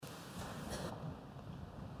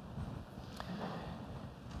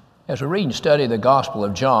As we read and study the Gospel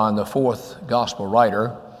of John, the fourth Gospel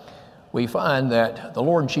writer, we find that the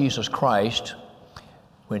Lord Jesus Christ,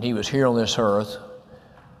 when he was here on this earth,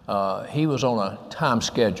 he was on a time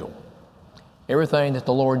schedule. Everything that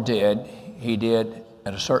the Lord did, he did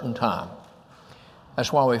at a certain time.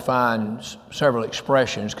 That's why we find several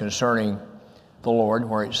expressions concerning the Lord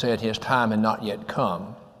where it said his time had not yet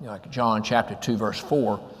come. Like John chapter 2, verse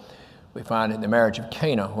 4, we find in the marriage of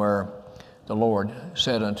Cana where the Lord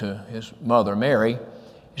said unto his mother Mary,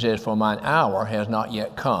 he says, "For mine hour has not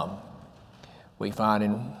yet come." We find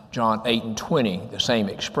in John 8 and 20 the same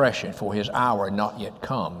expression, "For his hour had not yet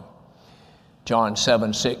come." John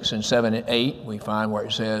 7, 6 and 7 and 8, we find where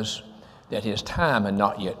it says that his time had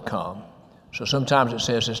not yet come. So sometimes it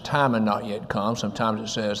says his time had not yet come. Sometimes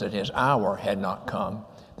it says that his hour had not come.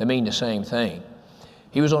 They mean the same thing.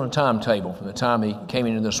 He was on a timetable from the time he came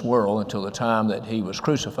into this world until the time that he was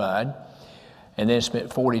crucified, and then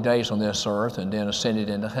spent 40 days on this earth, and then ascended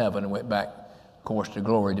into heaven and went back, of course, to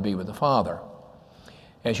glory to be with the Father.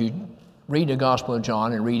 As you read the Gospel of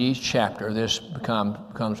John and read each chapter, this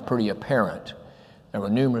becomes pretty apparent. There were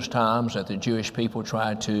numerous times that the Jewish people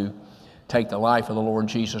tried to take the life of the Lord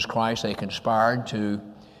Jesus Christ. They conspired to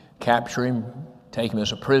capture him, take him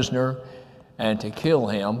as a prisoner, and to kill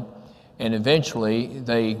him. And eventually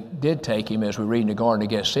they did take him, as we read in the Garden of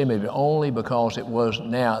Gethsemane, but only because it was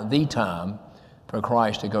now the time for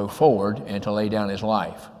Christ to go forward and to lay down his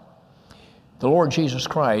life. The Lord Jesus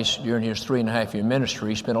Christ, during his 3.5-year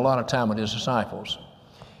ministry, spent a lot of time with his disciples.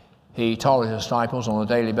 He taught his disciples on a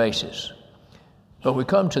daily basis. But we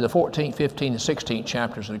come to the 14th, 15th, and 16th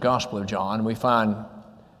chapters of the Gospel of John, and we find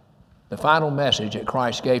the final message that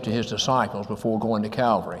Christ gave to his disciples before going to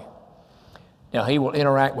Calvary. Now, he will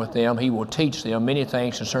interact with them. He will teach them many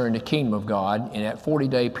things concerning the kingdom of God in that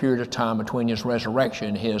 40-day period of time between his resurrection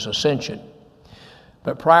and his ascension.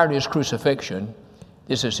 But prior to his crucifixion,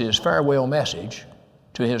 this is his farewell message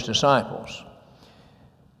to his disciples.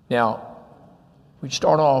 Now, we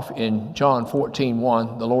start off in John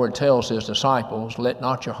 14:1. The Lord tells his disciples, "Let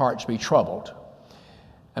not your hearts be troubled."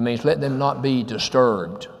 That means let them not be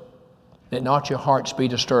disturbed. Let not your hearts be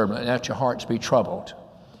disturbed. Let not your hearts be troubled.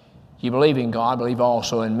 You believe in God, believe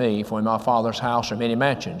also in me. For in my Father's house are many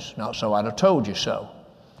mansions. Not so, I'd have told you so.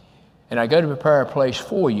 And I go to prepare a place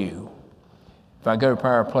for you. If I go to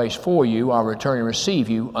prepare a place for you, I'll return and receive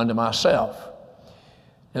you unto myself.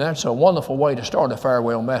 And that's a wonderful way to start a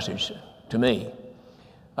farewell message to me.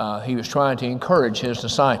 He was trying to encourage his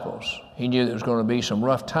disciples. He knew there was going to be some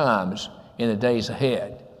rough times in the days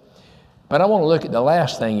ahead. But I want to look at the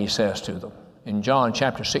last thing he says to them. In John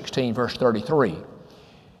chapter 16, verse 33,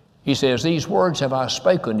 he says, "These words have I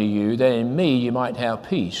spoken to you, that in me you might have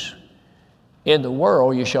peace. In the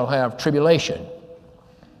world you shall have tribulation.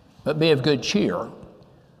 But be of good cheer,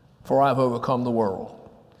 for I have overcome the world."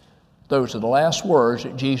 Those are the last words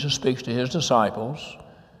that Jesus speaks to his disciples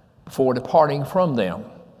before departing from them.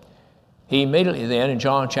 He immediately then, in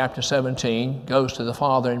John chapter 17, goes to the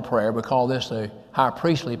Father in prayer. We call this the high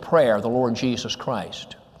priestly prayer of the Lord Jesus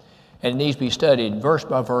Christ. And it needs to be studied verse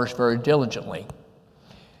by verse very diligently.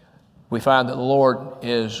 We find that the Lord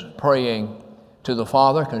is praying to the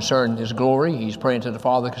Father concerning his glory. He's praying to the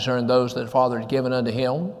Father concerning those that the Father has given unto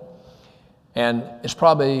him. And it's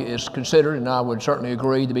probably is considered, and I would certainly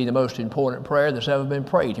agree, to be the most important prayer that's ever been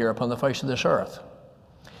prayed here upon the face of this earth.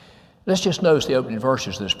 Let's just notice the opening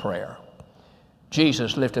verses of this prayer.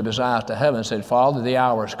 Jesus lifted up his eyes to heaven and said, "Father, the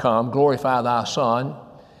hour has come. Glorify thy Son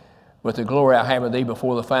with the glory I had with thee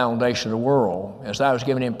before the foundation of the world, as thou hast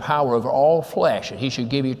given him power over all flesh, that he should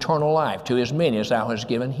give eternal life to as many as thou hast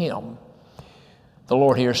given him." The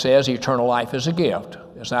Lord here says eternal life is a gift,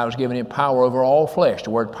 as thou hast given him power over all flesh. The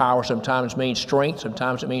word power sometimes means strength,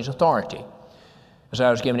 sometimes it means authority. As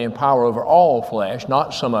thou hast given him power over all flesh,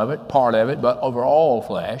 not some of it, part of it, but over all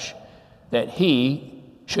flesh, that he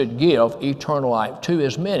should give eternal life to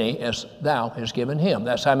as many as thou hast given him.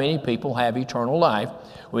 That's how many people have eternal life.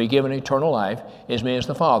 We give an eternal life as many as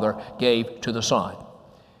the Father gave to the Son.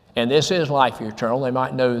 And this is life eternal. They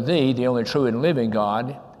might know thee, the only true and living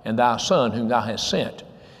God, and thy Son whom thou hast sent.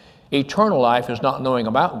 Eternal life is not knowing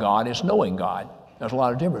about God, it's knowing God. There's a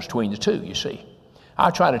lot of difference between the two, you see. I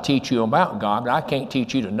try to teach you about God, but I can't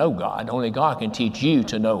teach you to know God. Only God can teach you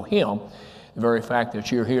to know him. The very fact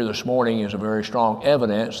that you're here this morning is a very strong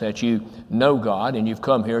evidence that you know God and you've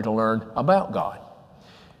come here to learn about God.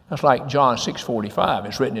 That's like John 6:45.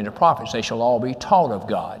 It's written in the prophets, they shall all be taught of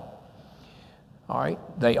God. All right?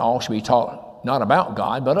 They all should be taught not about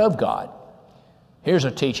God, but of God. Here's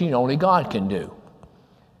a teaching only God can do.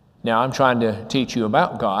 Now, I'm trying to teach you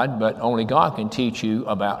about God, but only God can teach you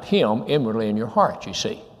about him inwardly in your heart, you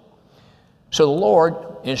see. So the Lord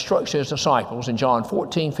instructs his disciples in John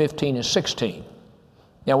 14, 15, and 16.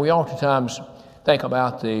 Now, we oftentimes think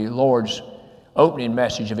about the Lord's opening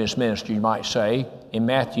message of his ministry, you might say, in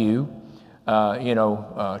Matthew,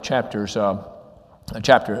 chapter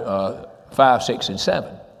 5, 6, and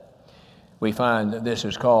 7. We find that this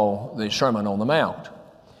is called the Sermon on the Mount.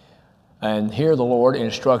 And here the Lord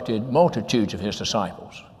instructed multitudes of his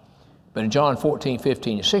disciples. But in John 14,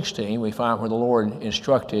 15, and 16, we find where the Lord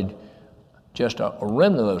instructed just a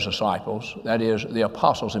remnant of those disciples, that is, the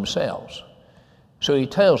apostles themselves. So he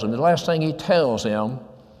tells them, the last thing he tells them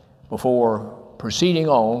before proceeding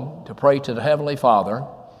on to pray to the Heavenly Father,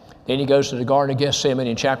 then he goes to the Garden of Gethsemane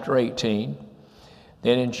in chapter 18.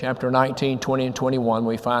 Then in chapter 19, 20, and 21,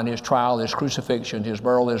 we find his trial, his crucifixion, his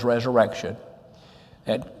burial, his resurrection.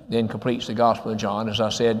 That then completes the Gospel of John. As I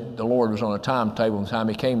said, the Lord was on a timetable from the time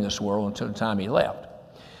he came to this world until the time he left.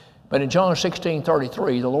 But in John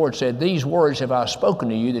 16:33, the Lord said, "These words have I spoken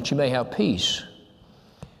to you that you may have peace."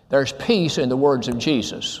 There's peace in the words of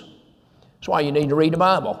Jesus. That's why you need to read the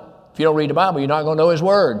Bible. If you don't read the Bible, you're not going to know his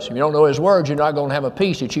words. If you don't know his words, you're not going to have a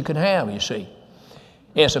peace that you can have, you see.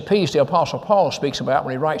 And it's a peace the Apostle Paul speaks about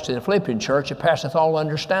when he writes to the Philippian church, it passeth all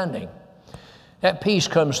understanding. That peace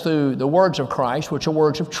comes through the words of Christ, which are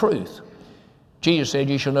words of truth. Jesus said,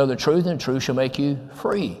 "You shall know the truth, and the truth shall make you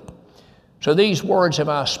free." So these words have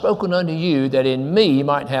I spoken unto you, that in me you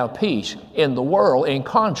might have peace. In the world, in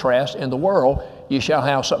contrast, in the world, you shall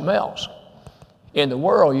have something else. In the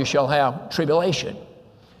world, you shall have tribulation.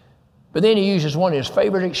 But then he uses one of his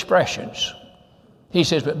favorite expressions. He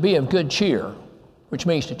says, "But be of good cheer," which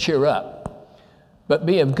means to cheer up. "But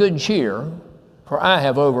be of good cheer, for I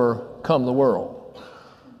have overcome the world."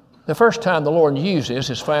 The first time the Lord used this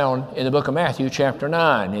is found in the book of Matthew, chapter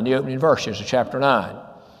 9, in the opening verses of chapter 9.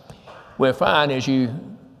 We'll find as you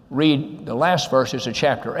read the last verses of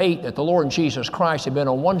chapter 8 that the Lord Jesus Christ had been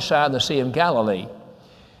on one side of the Sea of Galilee.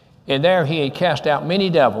 And there he had cast out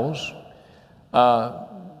many devils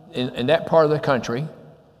in that part of the country,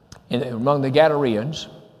 among the Gadareans.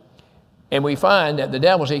 And we find that the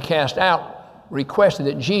devils he cast out requested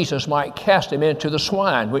that Jesus might cast them into the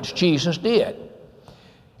swine, which Jesus did.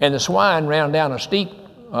 And the swine ran down a steep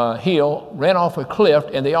hill, ran off a cliff,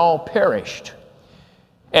 and they all perished.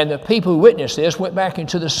 And the people who witnessed this went back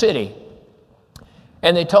into the city.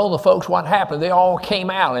 And they told the folks what happened. They all came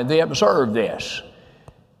out and they observed this.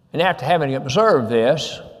 And after having observed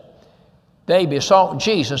this, they besought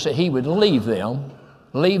Jesus that he would leave them,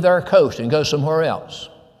 leave their coast and go somewhere else.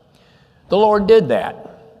 The Lord did that.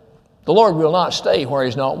 The Lord will not stay where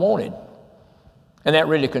he's not wanted. And that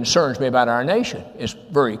really concerns me about our nation. It's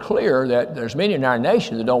very clear that there's many in our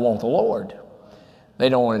nation that don't want the Lord. They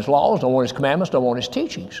don't want his laws, don't want his commandments, don't want his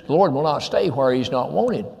teachings. The Lord will not stay where he's not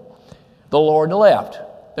wanted. The Lord left.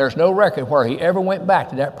 There's no record where he ever went back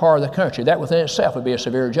to that part of the country. That within itself would be a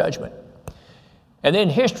severe judgment. And then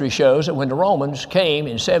history shows that when the Romans came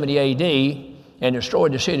in 70 AD and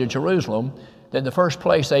destroyed the city of Jerusalem, that the first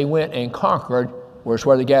place they went and conquered was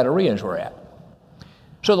where the Gadareans were at.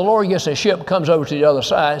 So the Lord gets a ship, comes over to the other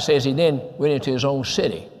side, and says he then went into his own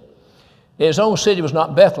city. His own city was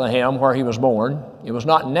not Bethlehem, where he was born. It was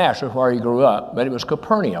not Nazareth, where he grew up, but it was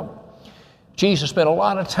Capernaum. Jesus spent a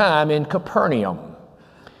lot of time in Capernaum.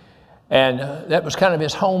 And that was kind of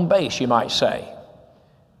his home base, you might say.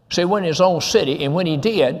 So he went in his own city, and when he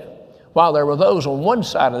did, while there were those on one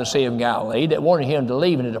side of the Sea of Galilee that wanted him to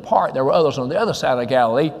leave and to depart, there were others on the other side of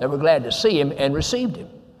Galilee that were glad to see him and received him.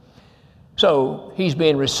 So he's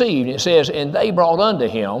being received. It says, "And they brought unto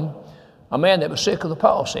him a man that was sick of the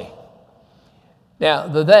palsy." Now,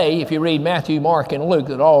 if you read Matthew, Mark, and Luke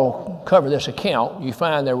that all cover this account, you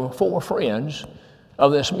find there were 4 friends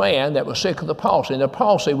of this man that was sick of the palsy. And the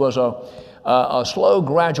palsy was a slow,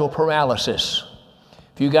 gradual paralysis.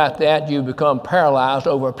 If you got that, you become paralyzed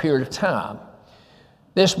over a period of time.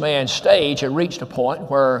 This man's stage had reached a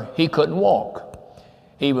point where he couldn't walk.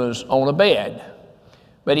 He was on a bed.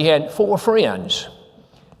 But he had 4 friends.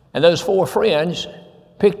 And those 4 friends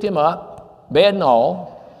picked him up, bed and all,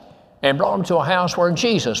 and brought him to a house where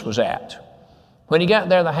Jesus was at. When he got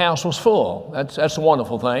there, the house was full. That's a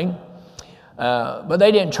wonderful thing. But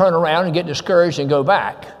they didn't turn around and get discouraged and go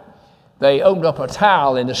back. They opened up a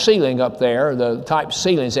tile in the ceiling up there, the type of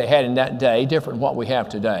ceilings they had in that day, different from what we have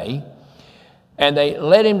today. And they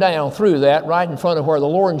let him down through that right in front of where the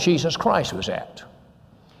Lord Jesus Christ was at.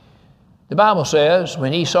 The Bible says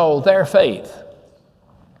when he saw their faith,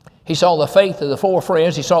 he saw the faith of the 4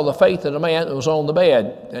 friends. He saw the faith of the man that was on the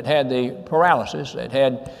bed that had the paralysis,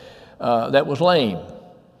 that was lame.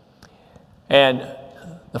 And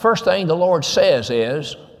the first thing the Lord says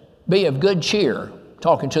is, "Be of good cheer,"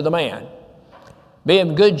 talking to the man. Be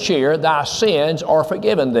of good cheer, thy sins are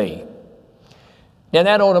forgiven thee. Now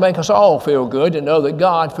that ought to make us all feel good to know that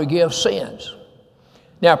God forgives sins.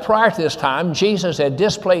 Now prior to this time, Jesus had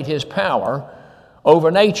displayed his power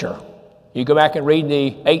over nature. You go back and read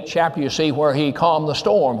the 8th chapter, you see where he calmed the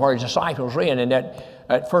storm, where his disciples were in, and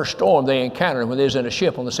that first storm they encountered when they was in a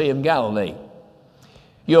ship on the Sea of Galilee.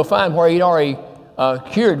 You'll find where he'd already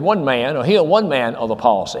cured one man, or healed one man of the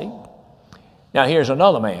palsy. Now here's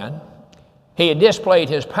another man. He had displayed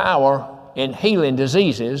his power in healing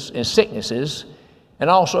diseases and sicknesses, and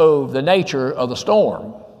also the nature of the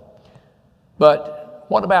storm. But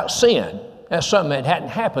what about sin? That's something that hadn't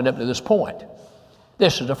happened up to this point.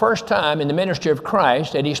 This is the first time in the ministry of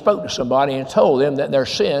Christ that he spoke to somebody and told them that their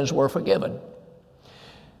sins were forgiven.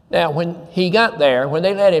 Now, when he got there, when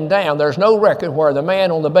they let him down, there's no record where the man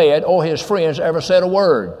on the bed or his friends ever said a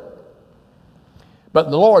word. But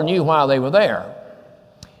the Lord knew why they were there.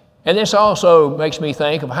 And this also makes me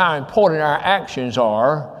think of how important our actions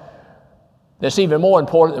are. That's even more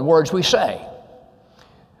important than words we say.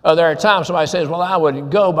 There are times somebody says, well, I would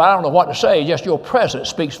go, but I don't know what to say. Just your presence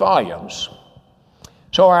speaks volumes.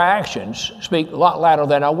 So our actions speak a lot louder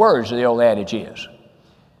than our words, the old adage is.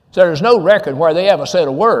 So there's no record where they ever said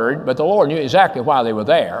a word, but the Lord knew exactly why they were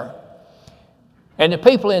there. And the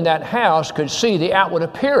people in that house could see the outward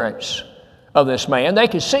appearance of this man. They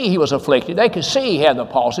could see he was afflicted. They could see he had the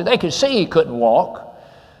palsy. They could see he couldn't walk.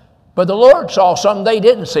 But the Lord saw something they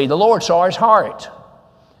didn't see. The Lord saw his heart.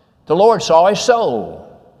 The Lord saw his soul.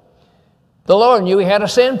 The Lord knew he had a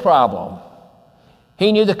sin problem.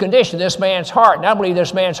 He knew the condition of this man's heart, and I believe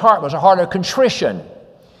this man's heart was a heart of contrition.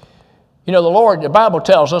 You know, the Bible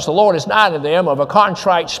tells us the Lord is nigh to them of a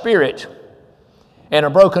contrite spirit and a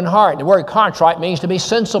broken heart. The word contrite means to be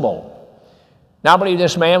sensible. Now, I believe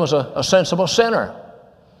this man was a sensible sinner.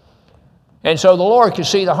 And so the Lord could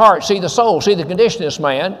see the heart, see the soul, see the condition of this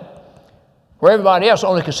man, where everybody else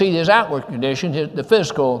only could see his outward condition, the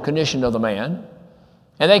physical condition of the man.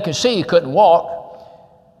 And they could see he couldn't walk.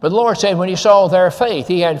 But the Lord said when he saw their faith,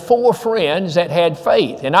 he had 4 friends that had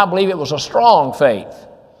faith. And I believe it was a strong faith.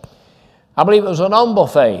 I believe it was an humble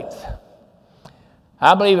faith.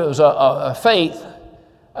 I believe it was a faith,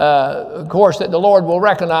 of course, that the Lord will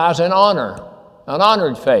recognize and honor, an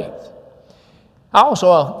honored faith. I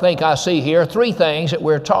also think I see here 3 things that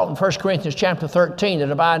we're taught in 1 Corinthians chapter 13 that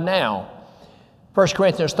abide now. 1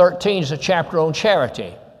 Corinthians 13 is a chapter on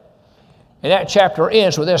charity. And that chapter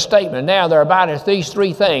ends with this statement. Now there abideth these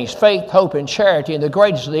 3 things, faith, hope, and charity, and the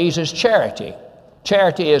greatest of these is charity.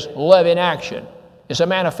 Charity is love in action. It's a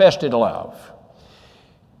manifested love.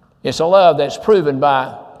 It's a love that's proven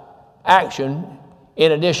by action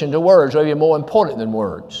in addition to words, or even more important than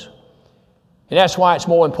words. And that's why it's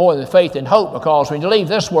more important than faith and hope, because when you leave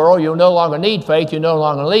this world, you'll no longer need faith, you no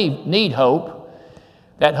longer need hope.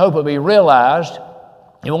 That hope will be realized.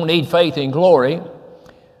 You won't need faith in glory.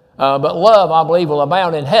 But love, I believe, will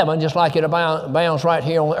abound in heaven just like it abounds right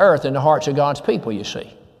here on the earth in the hearts of God's people, you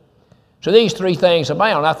see. So these 3 things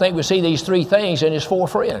abound. I think we see these 3 things in his 4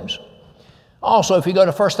 friends. Also, if you go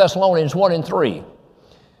to 1 Thessalonians 1 and 3,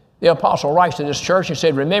 the apostle writes to this church and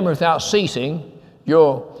said, remember without ceasing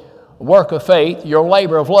your work of faith, your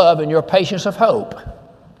labor of love, and your patience of hope.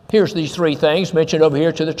 Here's these 3 things mentioned over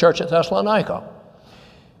here to the church at Thessalonica.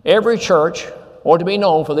 Every church ought to be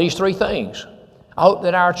known for these 3 things. I hope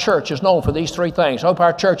that our church is known for these 3 things. I hope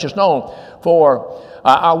our church is known for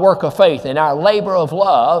our work of faith and our labor of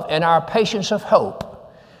love and our patience of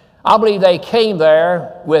hope. I believe they came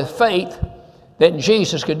there with faith that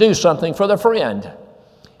Jesus could do something for their friend.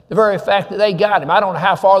 The very fact that they got him, I don't know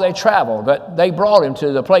how far they traveled, but they brought him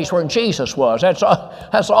to the place where Jesus was.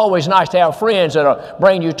 That's always nice to have friends that'll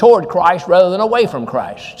bring you toward Christ rather than away from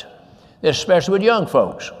Christ, especially with young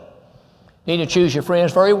folks. You need to choose your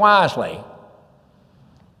friends very wisely.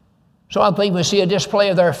 So I think we see a display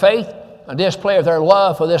of their faith, a display of their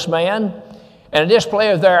love for this man, and a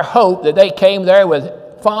display of their hope that they came there with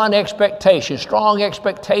fond expectation, strong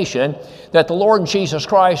expectation that the Lord Jesus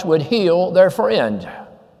Christ would heal their friend.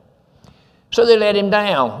 So they let him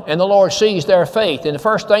down, and the Lord sees their faith. And the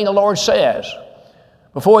first thing the Lord says,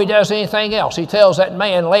 before he does anything else, he tells that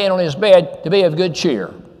man laying on his bed to be of good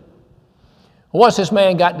cheer. What's this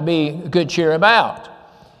man got to be good cheer about?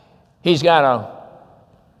 He's got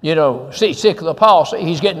sick of the palsy.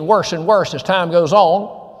 He's getting worse and worse as time goes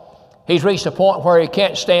on. He's reached a point where he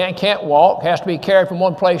can't stand, can't walk, has to be carried from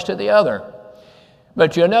one place to the other.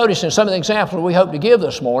 But you'll notice in some of the examples we hope to give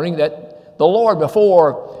this morning that the Lord,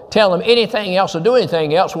 before telling them anything else or do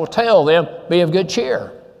anything else, will tell them, be of good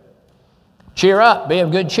cheer. Cheer up, be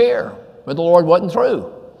of good cheer. But the Lord wasn't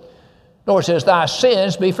through. The Lord says, thy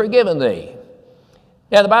sins be forgiven thee.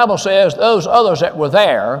 Now the Bible says those others that were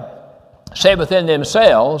there said within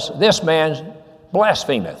themselves, this man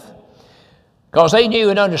blasphemeth. Because they knew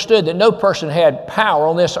and understood that no person had power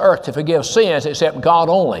on this earth to forgive sins except God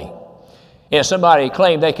only. And if somebody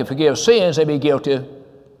claimed they could forgive sins, they'd be guilty of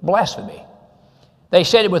blasphemy. They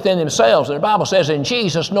said it within themselves, and the Bible says, in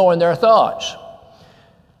Jesus knowing their thoughts.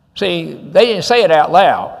 See, they didn't say it out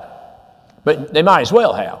loud, but they might as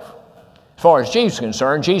well have. As far as Jesus is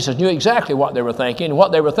concerned, Jesus knew exactly what they were thinking, and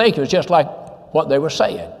what they were thinking was just like what they were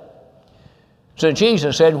saying. So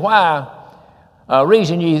Jesus said, why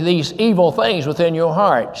reason ye these evil things within your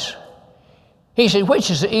hearts? He said, which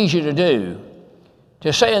is easier to do?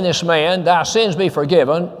 To say in this man, thy sins be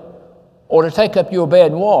forgiven, or to take up your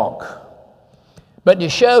bed and walk? But to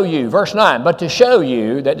show you, verse 9, but to show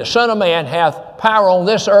you that the Son of Man hath power on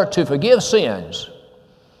this earth to forgive sins.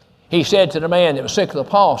 He said to the man that was sick of the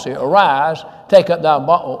palsy, arise, take up thy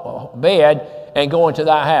bed, and go into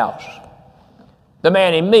thy house. The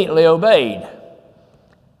man immediately obeyed.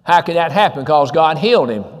 How could that happen? Because God healed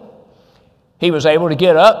him. He was able to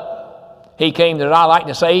get up. He came there, I like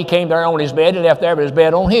to say, he came there on his bed and left there with his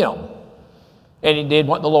bed on him. And he did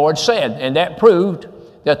what the Lord said. And that proved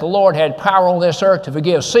that the Lord had power on this earth to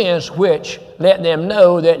forgive sins, which let them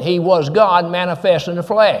know that he was God manifest in the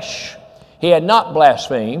flesh. He had not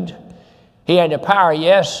blasphemed. He had the power,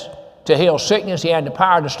 yes, to heal sickness. He had the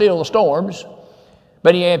power to still the storms.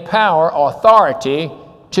 But he had power, authority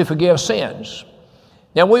to forgive sins.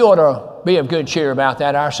 Now, we ought to be of good cheer about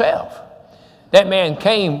that ourselves. That man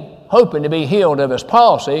came hoping to be healed of his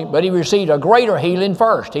palsy, but he received a greater healing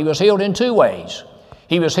first. He was healed in two ways.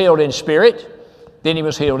 He was healed in spirit, then he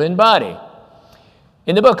was healed in body.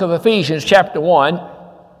 In the book of Ephesians chapter 1,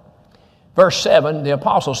 verse 7, the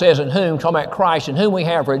apostle says, in whom, talking about Christ, in whom we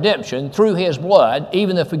have redemption through his blood,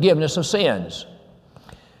 even the forgiveness of sins.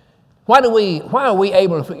 Why are we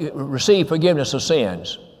able to receive forgiveness of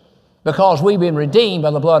sins? Because we've been redeemed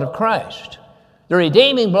by the blood of Christ. The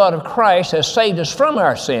redeeming blood of Christ has saved us from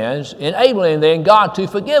our sins, enabling then God to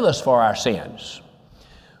forgive us for our sins.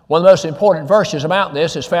 One of the most important verses about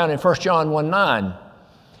this is found in 1 John 1:9,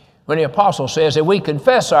 when the apostle says that we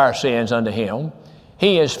confess our sins unto him.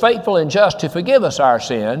 He is faithful and just to forgive us our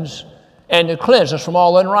sins and to cleanse us from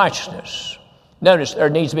all unrighteousness. Notice there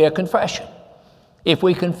needs to be a confession. If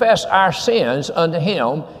we confess our sins unto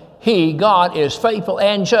him, he, God, is faithful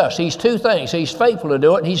and just. He's two things. He's faithful to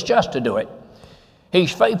do it and he's just to do it.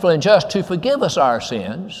 He's faithful and just to forgive us our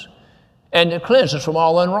sins and to cleanse us from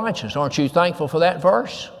all unrighteousness. Aren't you thankful for that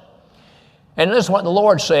verse? And this is what the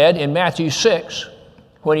Lord said in Matthew 6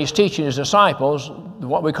 when he's teaching his disciples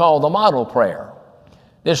what we call the model prayer.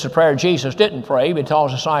 This is a prayer Jesus didn't pray, but he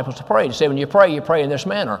taught his disciples to pray. He said, when you pray in this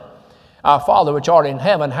manner. Our Father which art in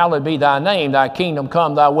heaven, hallowed be thy name. Thy kingdom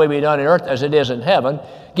come, thy will be done in earth as it is in heaven.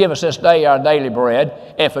 Give us this day our daily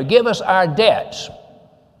bread, and forgive us our debts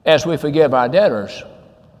as we forgive our debtors.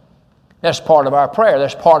 That's part of our prayer.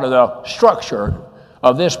 That's part of the structure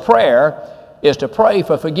of this prayer, is to pray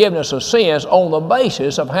for forgiveness of sins on the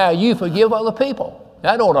basis of how you forgive other people.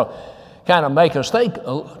 That ought to kind of make us think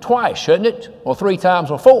twice, shouldn't it? Or three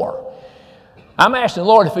times or four. I'm asking the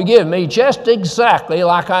Lord to forgive me just exactly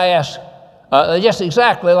like I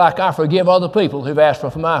forgive other people who've asked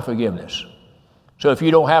for my forgiveness. So if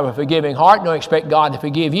you don't have a forgiving heart, don't expect God to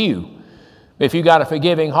forgive you. If you got a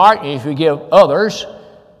forgiving heart and you forgive others,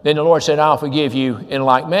 then the Lord said, I'll forgive you in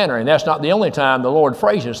like manner. And that's not the only time the Lord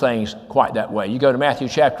phrases things quite that way. You go to Matthew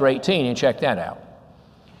chapter 18 and check that out.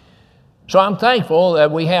 So I'm thankful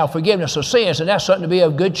that we have forgiveness of sins, and that's something to be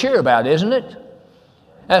of good cheer about, isn't it?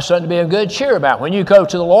 That's something to be of good cheer about. When you go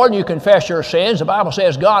to the Lord and you confess your sins, the Bible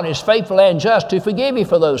says God is faithful and just to forgive you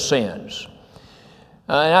for those sins.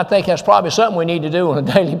 And I think that's probably something we need to do on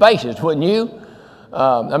a daily basis, wouldn't you?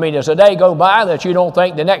 Does a day go by that you don't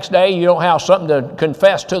think the next day you don't have something to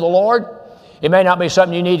confess to the Lord? It may not be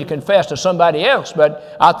something you need to confess to somebody else,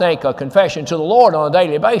 but I think a confession to the Lord on a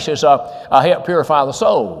daily basis help purify the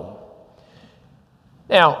soul.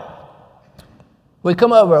 Now, we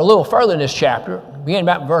come over a little further in this chapter, beginning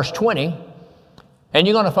about verse 20, and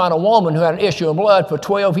you're going to find a woman who had an issue of blood for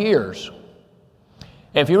 12 years.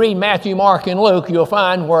 And if you read Matthew, Mark, and Luke, you'll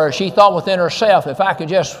find where she thought within herself, if I could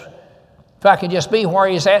just be where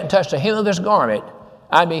he's at and touch the hem of his garment,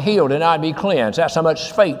 I'd be healed and I'd be cleansed. That's how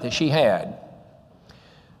much faith that she had.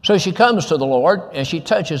 So she comes to the Lord and she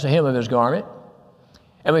touches the hem of his garment.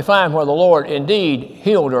 And we find where the Lord indeed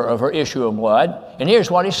healed her of her issue of blood. And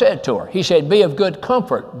here's what he said to her. He said, be of good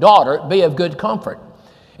comfort, daughter, be of good comfort.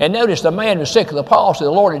 And notice the man who was sick of the palsy,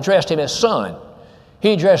 the Lord addressed him as son.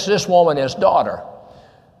 He addressed this woman as daughter.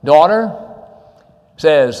 Daughter,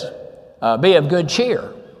 says, be of good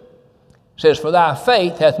cheer. It says, for thy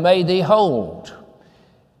faith hath made thee whole.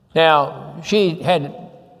 Now, she had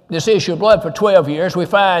this issue of blood for 12 years. We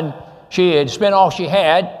find she had spent all she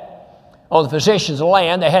had on the physicians of the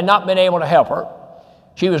land. They had not been able to help her.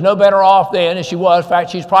 She was no better off then than she was. In fact,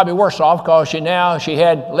 she's probably worse off because she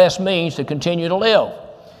had less means to continue to live.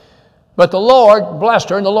 But the Lord blessed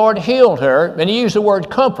her and the Lord healed her, and he used the word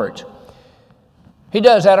comfort. He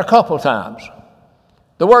does that a couple of times.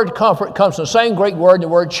 The word comfort comes from the same Greek word the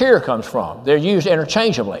word cheer comes from. They're used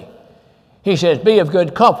interchangeably. He says, be of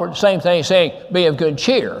good comfort. The same thing saying, be of good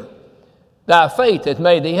cheer. Thy faith hath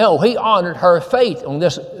made thee whole. He honored her faith on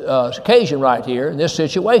this occasion right here, in this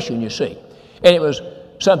situation, you see. And it was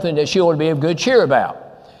something that she ought to be of good cheer about.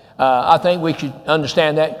 I think we should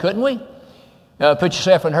understand that, couldn't we? Put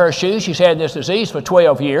yourself in her shoes. She's had this disease for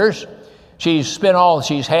 12 years. She's spent all that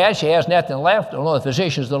she's had. She has nothing left. All the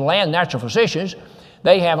physicians of the land, natural physicians,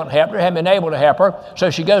 they haven't helped her, haven't been able to help her. So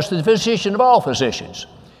she goes to the physician of all physicians.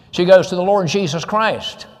 She goes to the Lord Jesus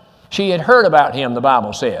Christ. She had heard about him, the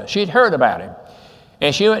Bible says. She had heard about him.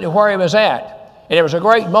 And she went to where he was at. And there was a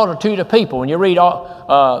great multitude of people. When you read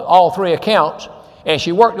all three accounts, and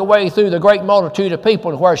she worked her way through the great multitude of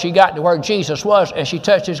people to where she got to where Jesus was, and she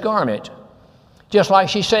touched his garment, just like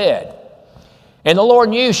she said. And the Lord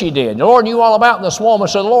knew she did. The Lord knew all about this woman,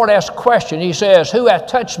 so the Lord asked a question. He says, who hath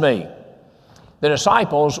touched me? The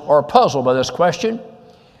disciples are puzzled by this question.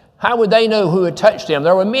 How would they know who had touched him?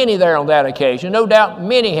 There were many there on that occasion. No doubt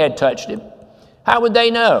many had touched him. How would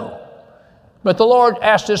they know? But the Lord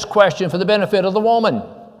asked this question for the benefit of the woman.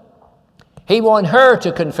 He wanted her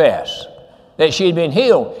to confess that she had been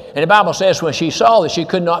healed. And the Bible says when she saw that she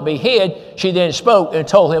could not be hid, she then spoke and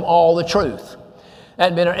told him all the truth. That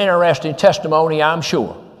had been an interesting testimony, I'm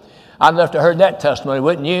sure. I'd love to have heard that testimony,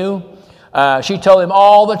 wouldn't you? She told him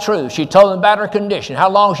all the truth. She told him about her condition, how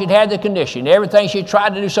long she'd had the condition, everything she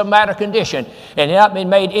tried to do something about her condition, and it had not been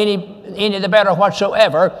made any the better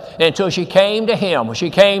whatsoever until she came to him. When she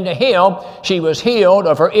came to him, she was healed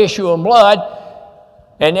of her issue of blood,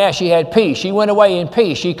 and now she had peace. She went away in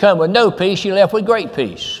peace. She come with no peace. She left with great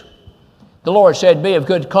peace. The Lord said, be of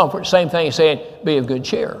good comfort. Same thing he said, be of good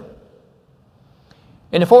cheer.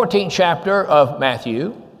 In the 14th chapter of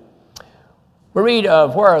Matthew, we read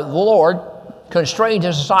of where the Lord constrained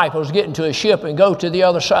his disciples to get into a ship and go to the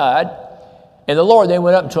other side. And the Lord then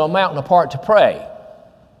went up to a mountain apart to pray.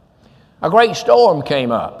 A great storm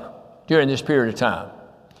came up during this period of time.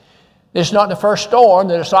 This is not the first storm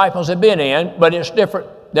the disciples have been in, but it's different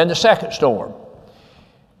than the second storm.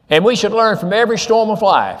 And we should learn from every storm of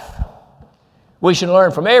life. We should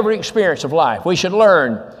learn from every experience of life. We should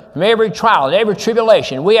learn from every trial and every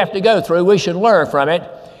tribulation we have to go through. We should learn from it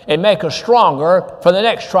and make us stronger for the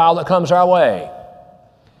next trial that comes our way.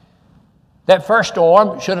 That first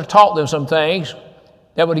storm should have taught them some things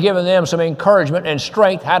that would have given them some encouragement and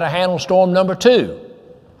strength how to handle storm number 2.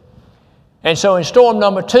 And so in storm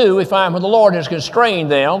number 2, we find when the Lord has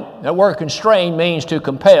constrained them, that word constrain means to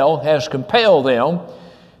compel, has compelled them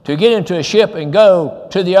to get into a ship and go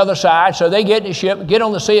to the other side. So they get in the ship, get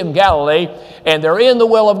on the Sea of Galilee, and they're in the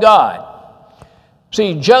will of God.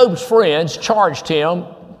 See, Job's friends charged him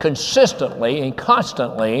consistently and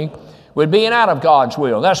constantly with being out of God's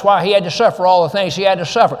will. That's why he had to suffer all the things he had to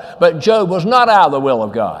suffer. But Job was not out of the will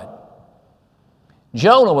of God.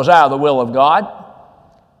 Jonah was out of the will of God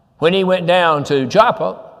when he went down to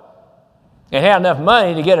Joppa and had enough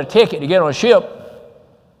money to get a ticket to get on a ship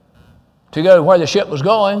to go to where the ship was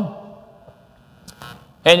going.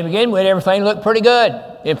 And to begin with, everything looked pretty good.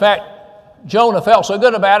 In fact, Jonah felt so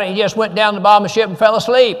good about it, he just went down the bottom of the ship and fell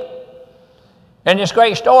asleep. And this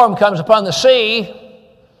great storm comes upon the sea,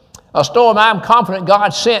 a storm I'm confident God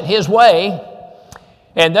sent his way.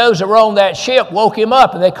 And those that were on that ship woke him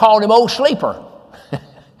up, and they called him Old Sleeper.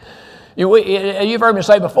 You've heard me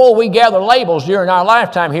say before, we gather labels during our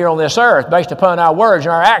lifetime here on this earth based upon our words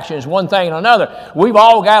and our actions, one thing and another. We've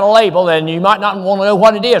all got a label, and you might not want to know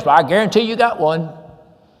what it is, but I guarantee you got one.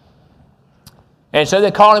 And so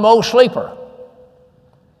they called him Old Sleeper.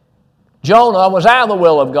 Jonah was out of the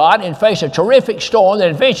will of God and faced a terrific storm that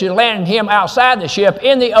eventually landed him outside the ship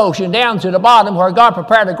in the ocean down to the bottom where God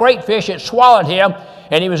prepared a great fish that swallowed him,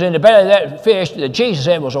 and he was in the belly of that fish that Jesus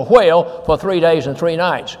said was a whale for 3 days and 3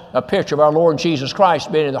 nights. A picture of our Lord Jesus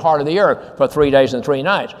Christ being in the heart of the earth for 3 days and 3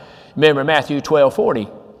 nights. Remember Matthew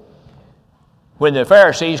 12:40. When the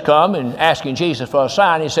Pharisees come and asking Jesus for a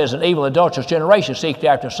sign, he says, an evil adulterous generation seeks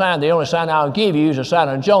after a sign. The only sign I'll give you is the sign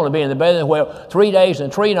of Jonah being in the belly of the whale 3 days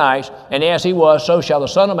and 3 nights. And as he was, so shall the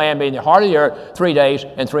Son of Man be in the heart of the earth 3 days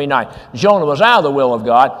and 3 nights. Jonah was out of the will of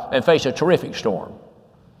God and faced a terrific storm.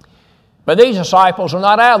 But these disciples are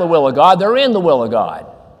not out of the will of God. They're in the will of God.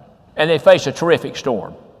 And they face a terrific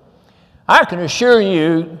storm. I can assure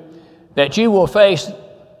you that you will face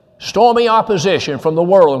stormy opposition from the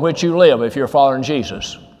world in which you live if you're following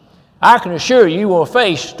Jesus. I can assure you will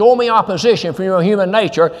face stormy opposition from your human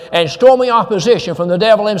nature and stormy opposition from the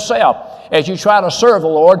devil himself as you try to serve the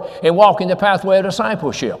Lord and walk in the pathway of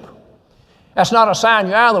discipleship. That's not a sign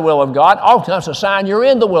you're out of the will of God. Oftentimes it's a sign you're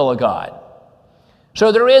in the will of God.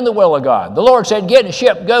 So they're in the will of God. The Lord said, get in the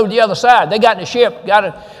ship, go to the other side. They got in the ship,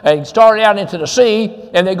 and started out into the sea,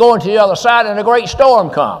 and they go into the other side, and a great storm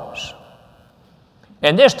comes.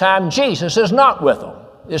 And this time, Jesus is not with them.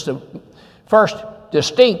 It's the first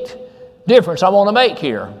distinct difference I want to make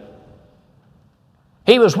here.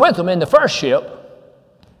 He was with them in the first ship.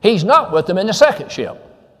 He's not with them in the second ship.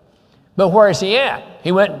 But where is he at?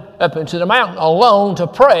 He went up into the mountain alone to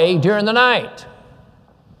pray during the night.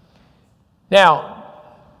 Now,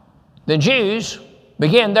 the Jews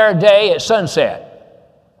began their day at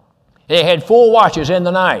sunset. They had 4 watches in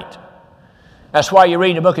the night. That's why you read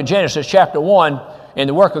in the book of Genesis chapter 1 in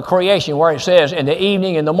the work of creation where it says, in the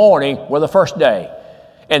evening and the morning were the first day,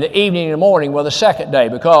 and the evening and the morning were the second day,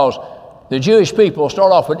 because the Jewish people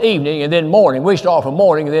start off with evening and then morning. We start off with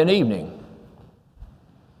morning and then evening.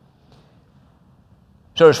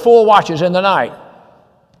 So there's 4 watches in the night.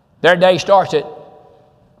 Their day starts at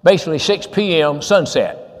basically 6 p.m.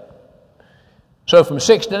 sunset. So from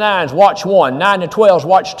 6 to 9 is watch 1, 9 to 12 is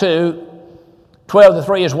watch 2, 12 to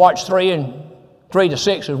 3 is watch 3, and 3 to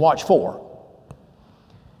 6 is watch 4.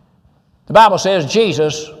 The Bible says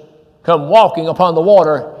Jesus come walking upon the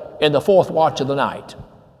water in the 4th watch of the night,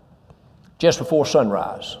 just before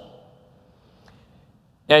sunrise.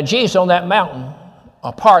 And Jesus on that mountain,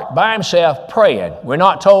 apart by himself, praying. We're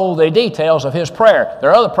not told the details of his prayer. There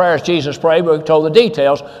are other prayers Jesus prayed, but we're told the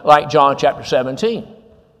details, like John chapter 17.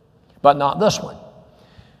 But not this one.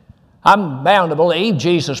 I'm bound to believe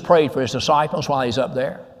Jesus prayed for his disciples while he's up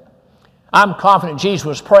there. I'm confident Jesus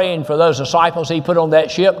was praying for those disciples he put on that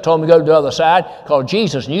ship, told them to go to the other side, because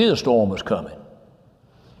Jesus knew the storm was coming.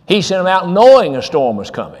 He sent them out knowing the storm was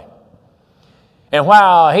coming. And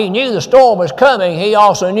while he knew the storm was coming, he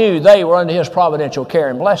also knew they were under his providential care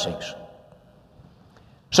and blessings.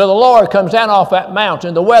 So the Lord comes down off that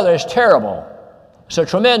mountain. The weather is terrible. It's a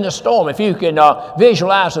tremendous storm. If you can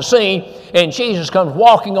visualize the scene, and Jesus comes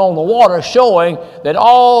walking on the water, showing that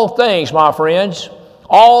all things, my friends,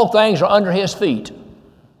 all things are under his feet.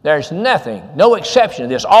 There's nothing, no exception to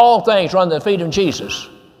this. All things are under the feet of Jesus.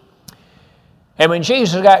 And when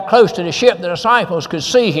Jesus got close to the ship, the disciples could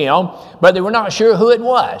see him, but they were not sure who it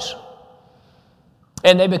was.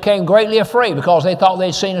 And they became greatly afraid because they thought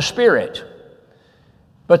they'd seen a spirit.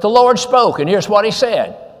 But the Lord spoke, and here's what he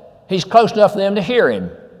said. He's close enough for them to hear him.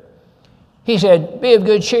 He said, be of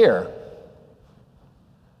good cheer.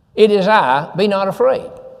 It is I, be not afraid.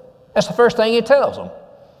 That's the first thing he tells them.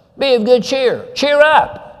 Be of good cheer. Cheer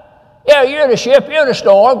up. Yeah, you're in the ship, you're in the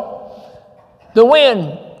storm. The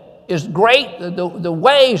wind is great, the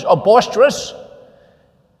waves are boisterous,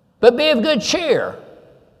 but be of good cheer.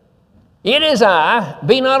 It is I,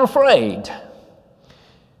 be not afraid.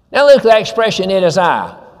 Now look at that expression, it is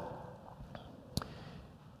I.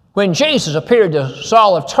 When Jesus appeared to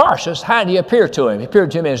Saul of Tarsus, how did he appear to him? He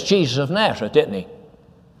appeared to him as Jesus of Nazareth, didn't he?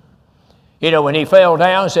 You know, when he fell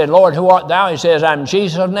down and said, Lord, who art thou? He says, I'm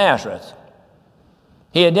Jesus of Nazareth.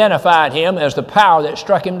 He identified him as the power that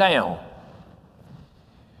struck him down.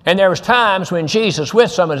 And there was times when Jesus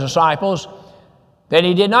with some of his disciples that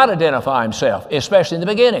he did not identify himself, especially in the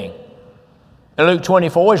beginning. In Luke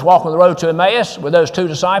 24, he's walking the road to Emmaus with those 2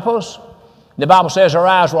 disciples. The Bible says their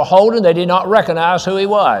eyes were holden. They did not recognize who he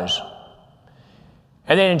was.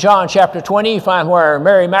 And then in John chapter 20, you find where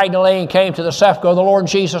Mary Magdalene came to the sepulchre of the Lord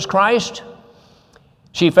Jesus Christ.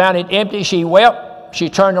 She found it empty. She wept. She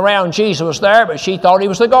turned around. Jesus was there, but she thought he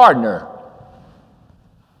was the gardener.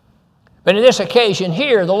 But in this occasion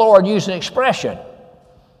here, the Lord used an expression.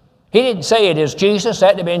 He didn't say it is Jesus,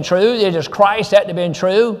 that would have been true. It is Christ, that would have been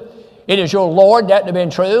true. It is your Lord, that would have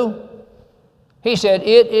been true. He said,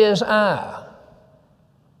 it is I.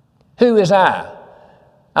 Who is I?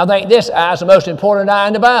 I think this I is the most important I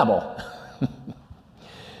in the Bible.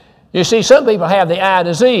 You see, some people have the eye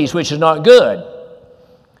disease, which is not good.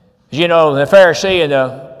 You know, the Pharisee and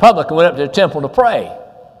the publican went up to the temple to pray.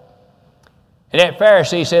 And that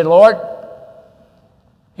Pharisee said, Lord,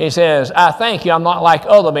 he says, I thank you I'm not like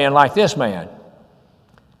other men, like this man.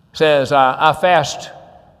 He says, I fast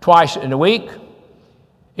twice in a week.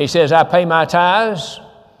 He says, I pay my tithes.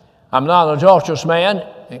 I'm not an adulterous man,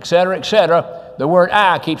 etc., etc. The word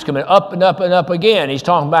I keeps coming up and up and up again. He's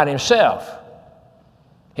talking about himself.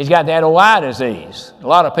 He's got that old eye disease. A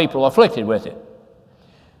lot of people are afflicted with it.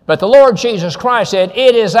 But the Lord Jesus Christ said,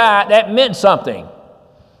 "It is I." That meant something.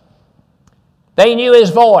 They knew His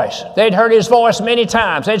voice. They'd heard His voice many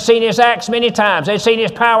times. They'd seen His acts many times. They'd seen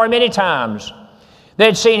His power many times.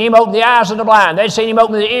 They'd seen Him open the eyes of the blind. They'd seen Him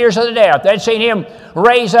open the ears of the deaf. They'd seen Him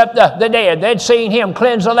raise up the dead. They'd seen Him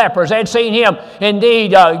cleanse the lepers. They'd seen Him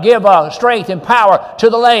indeed give strength and power to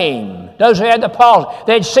the lame, those who had the palsy.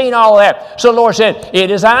 They'd seen all that. So the Lord said, "It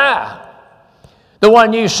is I." The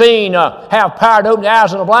one you've seen have power to open the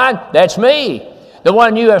eyes of the blind, that's me. The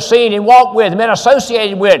one you have seen and walked with and been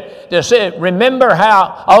associated with. Remember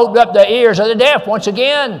how I opened up the ears of the deaf once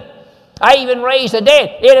again. I even raised the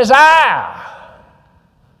dead. It is I.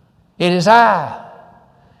 It is I.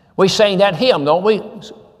 We sing that hymn, don't we?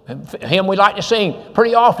 A hymn we like to sing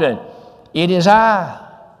pretty often. It is I.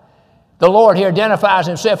 The Lord here identifies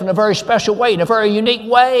Himself in a very special way, in a very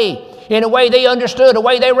unique way, in a way they understood, a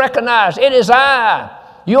way they recognized. It is I.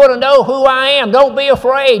 You ought to know who I am. Don't be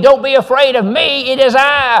afraid. Don't be afraid of me. It is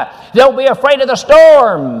I. Don't be afraid of the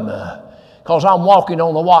storm, because I'm walking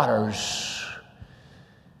on the waters.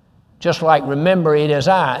 Just like, remember, it is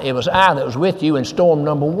I. It was I that was with you in storm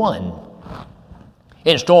number 1.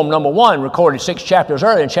 In storm number 1, recorded 6 chapters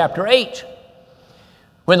earlier in chapter 8,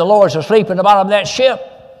 when the Lord's asleep in the bottom of that ship,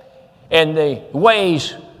 and the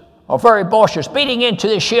waves are very boisterous, beating into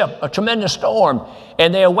the ship, a tremendous storm.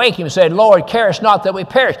 And they awake Him and said, "Lord, carest not that we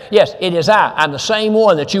perish." Yes, it is I. I'm the same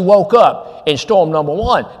one that you woke up in storm number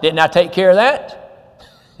 1. Didn't I take care of that?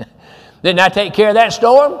 Didn't I take care of that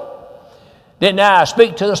storm? Didn't I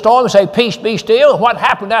speak to the storm and say, "Peace, be still"? What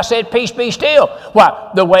happened? I said, "Peace, be still." Why?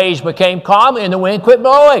 The waves became calm and the wind quit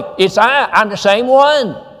blowing. It's I. I'm the same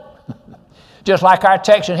one. Just like our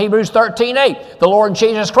text in Hebrews 13:8, the Lord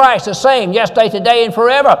Jesus Christ, the same, yesterday, today, and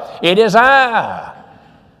forever. It is I.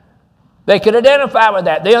 They could identify with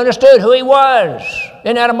that. They understood who He was.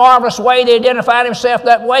 In that a marvelous way, they identified Himself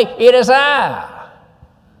that way. It is I.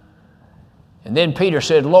 And then Peter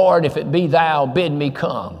said, "Lord, if it be Thou, bid me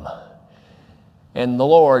come." And the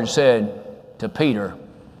Lord said to Peter,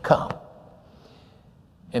 "Come."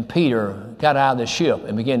 And Peter got out of the ship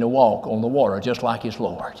and began to walk on the water just like his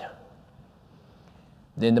Lord.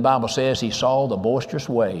 Then the Bible says he saw the boisterous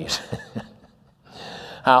waves.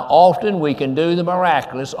 How often we can do the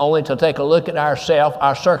miraculous only to take a look at ourselves,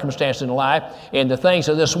 our circumstances in life, and the things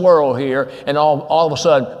of this world here, and all of a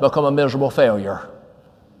sudden become a miserable failure.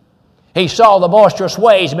 He saw the boisterous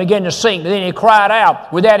waves and began to sink, but then he cried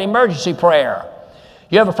out with that emergency prayer.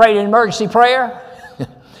 You ever prayed an emergency prayer?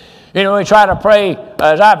 You know, we try to pray,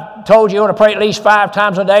 as I've told you, you want to pray at least 5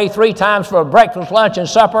 times a day, 3 times for breakfast, lunch, and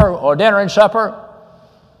supper, or dinner and supper.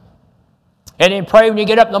 And then pray when you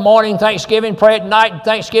get up in the morning, Thanksgiving, pray at night,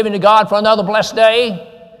 Thanksgiving to God for another blessed day.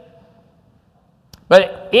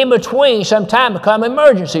 But in between, sometimes become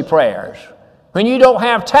emergency prayers, when you don't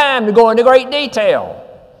have time to go into great detail.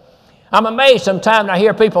 I'm amazed sometimes when I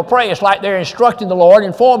hear people pray. It's like they're instructing the Lord,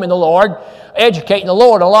 informing the Lord, educating the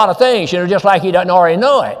Lord on a lot of things, just like He doesn't already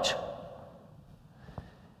know it.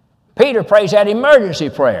 Peter prays that emergency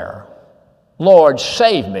prayer. Lord,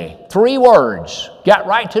 save me. 3 words. Got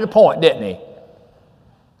right to the point, didn't he?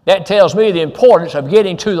 That tells me the importance of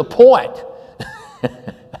getting to the point.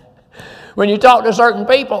 When you talk to certain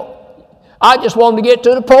people, I just want them to get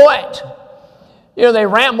to the point. You know, they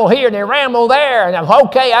ramble here and they ramble there, and I'm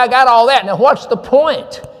okay, I got all that. Now, what's the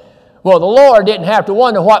point? Well, the Lord didn't have to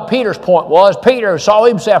wonder what Peter's point was. Peter saw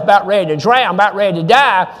himself about ready to drown, about ready to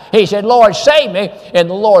die. He said, Lord, save me. And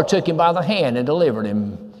the Lord took him by the hand and delivered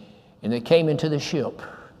him. And they came into the ship.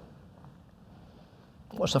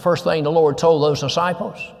 What's the first thing the Lord told those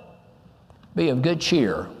disciples? Be of good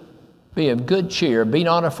cheer. Be of good cheer. Be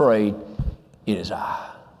not afraid. It is I.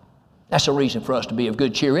 That's a reason for us to be of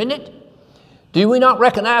good cheer, isn't it? Do we not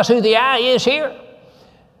recognize who the I is here?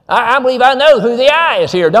 I believe I know who the I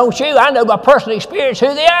is here, don't you? I know by personal experience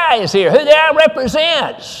who the I is here, who the I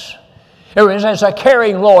represents. It represents a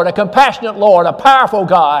caring Lord, a compassionate Lord, a powerful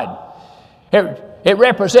God. It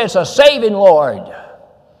represents a saving Lord,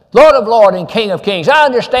 Lord of lords and King of kings. I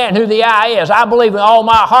understand who the I is. I believe with all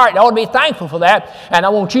my heart. I ought to be thankful for that. And I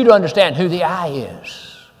want you to understand who the I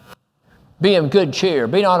is. Be of good cheer.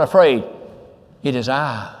 Be not afraid. It is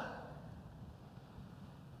I.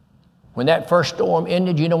 When that first storm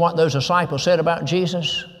ended, you know what those disciples said about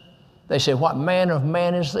Jesus? They said, what manner of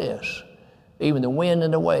man is this? Even the wind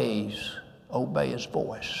and the waves obey his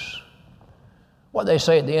voice. What did they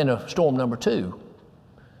say at the end of storm number 2?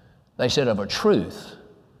 They said, of a truth,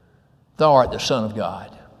 thou art the Son of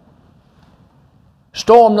God.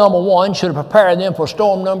 Storm number 1 should have prepared them for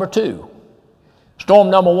storm number 2.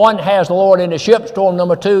 Storm number 1 has the Lord in the ship. Storm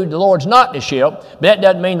number 2, the Lord's not in the ship. But that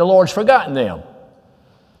doesn't mean the Lord's forgotten them.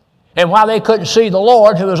 And while they couldn't see the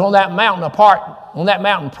Lord who was on that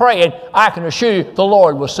mountain praying, I can assure you the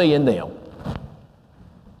Lord was seeing them.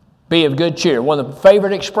 Be of good cheer. One of the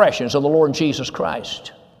favorite expressions of the Lord Jesus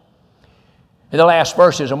Christ. In the last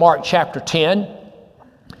verses of Mark chapter 10,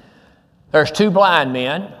 there's 2 blind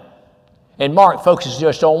men, and Mark focuses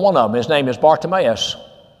just on one of them. His name is Bartimaeus.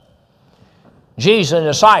 Jesus and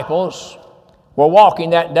the disciples were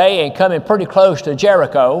walking that day and coming pretty close to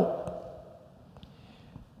Jericho.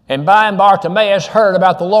 And Bartimaeus heard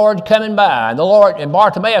about the Lord coming by. And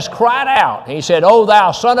Bartimaeus cried out. He said, "O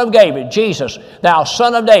thou son of David," Jesus, "thou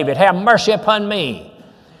son of David, have mercy upon me."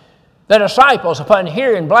 The disciples, upon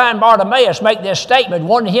hearing blind Bartimaeus make this statement,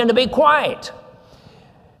 wanted him to be quiet.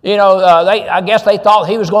 You know, I guess they thought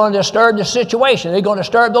he was going to disturb the situation. They're going to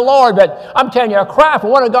disturb the Lord. But I'm telling you, a cry for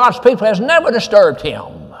one of God's people has never disturbed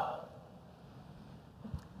him.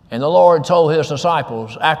 And the Lord told his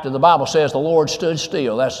disciples, after the Bible says the Lord stood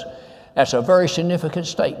still. That's a very significant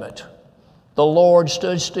statement. The Lord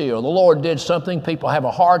stood still. The Lord did something people have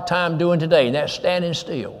a hard time doing today, and that's standing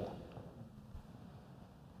still.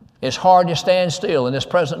 It's hard to stand still in this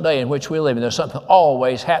present day in which we live in. There's something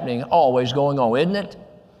always happening, always going on, isn't it?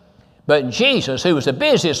 But Jesus, who was the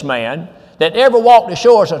busiest man that ever walked the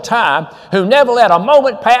shores of time, who never let a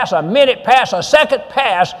moment pass, a minute pass, a second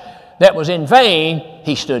pass that was in vain,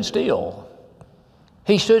 he stood still.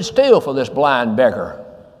 He stood still for this blind beggar.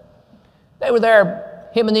 They were there,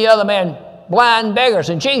 him and the other man, blind beggars,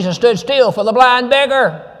 and Jesus stood still for the blind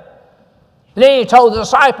beggar. And then he told the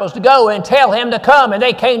disciples to go and tell him to come, and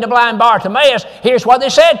they came to blind Bartimaeus. Here's what they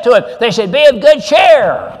said to him. They said, "Be of good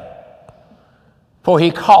cheer, for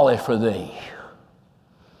he calleth for thee."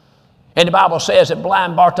 And the Bible says that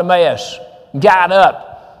blind Bartimaeus got up.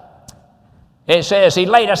 It says he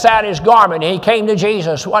laid aside his garment and he came to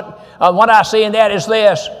Jesus. What I see in that is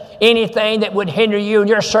this: anything that would hinder you in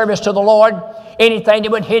your service to the Lord, anything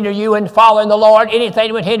that would hinder you in following the Lord, anything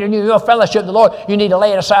that would hinder you in your fellowship with the Lord, you need to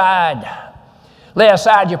lay it aside. Lay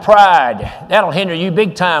aside your pride. That'll hinder you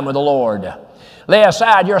big time with the Lord. Lay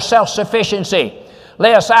aside your self-sufficiency.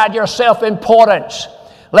 Lay aside your self-importance.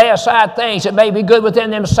 Lay aside things that may be good within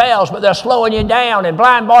themselves, but they're slowing you down. And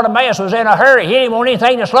blind Bartimaeus was in a hurry. He didn't want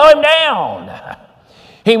anything to slow him down.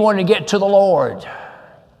 He wanted to get to the Lord.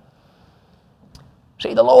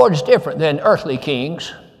 See, the Lord is different than earthly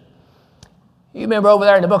kings. You remember over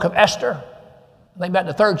there in the book of Esther? Think about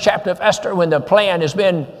the 3rd chapter of Esther, when the plan has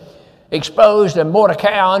been exposed and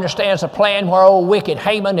Mordecai understands the plan where old wicked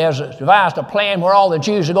Haman has devised a plan where all the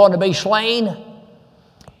Jews are going to be slain.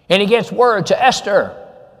 And he gets word to Esther.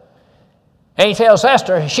 And he tells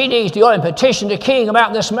Esther she needs to go and petition the king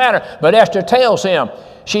about this matter. But Esther tells him,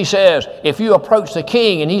 she says, if you approach the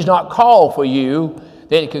king and he's not called for you,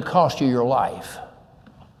 then it could cost you your life.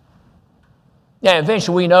 Now,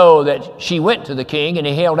 eventually we know that she went to the king and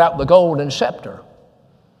he held out the golden scepter.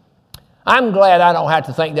 I'm glad I don't have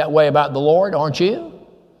to think that way about the Lord, aren't you?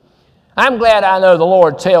 I'm glad I know the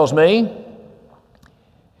Lord tells me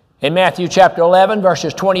in Matthew chapter 11,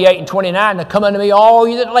 verses 28 and 29, to come unto me all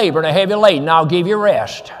you that labor and are heavy laden, and I'll give you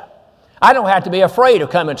rest. I don't have to be afraid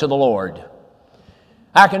of coming to the Lord.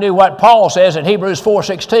 I can do what Paul says in Hebrews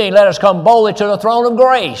 4:16, let us come boldly to the throne of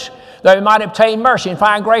grace, that we might obtain mercy and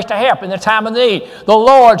find grace to help in the time of need. The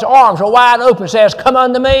Lord's arms are wide open, says, come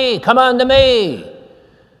unto me, come unto me.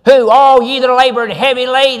 Who? All ye that are labor and heavy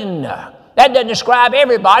laden. That doesn't describe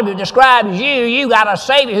everybody, but it describes you. You got a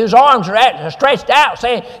Savior whose arms are stretched out,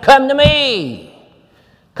 saying, come to me.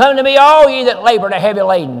 Come to me, all ye that labor and are heavy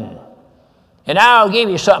laden, and I'll give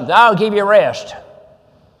you something. I'll give you rest.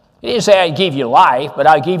 He didn't say I'd give you life, but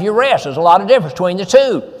I'll give you rest. There's a lot of difference between the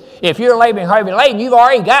two. If you're laboring heavy laden, you've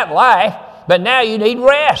already got life, but now you need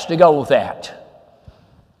rest to go with that.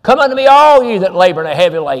 Come unto me, all you that labor and are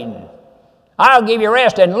heavy laden. I'll give you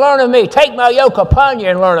rest, and learn of me. Take my yoke upon you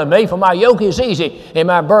and learn of me, for my yoke is easy and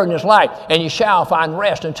my burden is light, and you shall find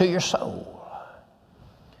rest unto your soul.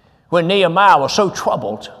 When Nehemiah was so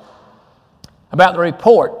troubled about the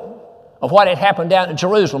report of what had happened down in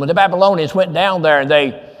Jerusalem, and the Babylonians went down there and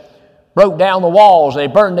they broke down the walls, they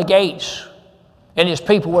burned the gates, and his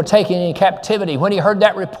people were taken in captivity. When he heard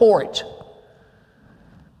that report,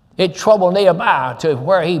 it troubled Nehemiah to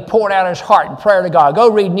where he poured out his heart in prayer to God.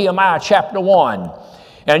 Go read Nehemiah chapter 1,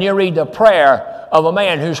 and you read the prayer of a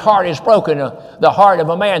man whose heart is broken, the heart of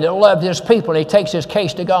a man that loved his people, and he takes his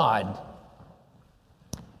case to God.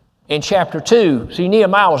 In chapter 2, see,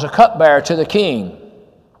 Nehemiah was a cupbearer to the king.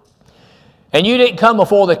 And you didn't come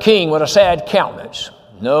before the king with a sad countenance.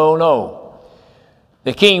 No, no.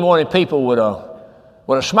 The king wanted people with a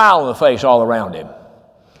with a smile on the face all around him.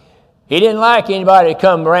 He didn't like anybody to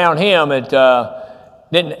come around him that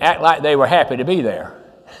didn't act like they were happy to be there.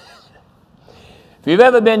 If you've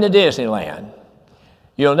ever been to Disneyland,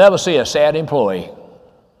 you'll never see a sad employee.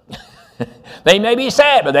 They may be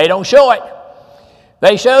sad, but they don't show it.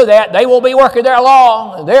 They show that they will be working there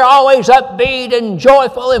long. They're always upbeat and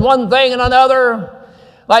joyful in one thing and another.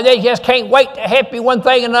 Like they just can't wait to happy one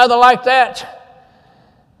thing and another like that.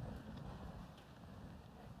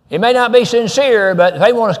 It may not be sincere, but if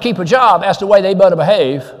they want to keep a job, that's the way they better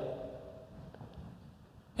behave.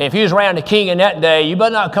 And if you was around the king in that day, you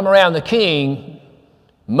better not come around the king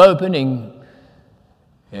moping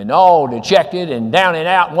and all dejected and down and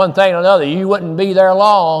out one thing or another. You wouldn't be there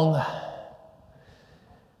long.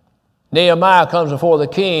 Nehemiah comes before the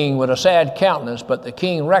king with a sad countenance, but the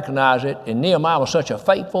king recognized it, and Nehemiah was such a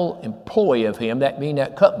faithful employee of him, that being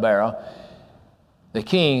that cupbearer, the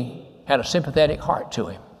king had a sympathetic heart to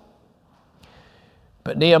him.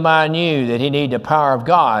 But Nehemiah knew that he needed the power of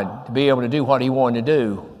God to be able to do what he wanted to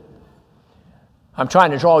do. I'm trying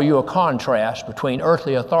to draw you a contrast between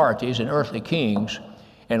earthly authorities and earthly kings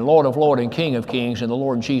and Lord of Lords and King of Kings and the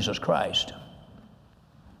Lord Jesus Christ.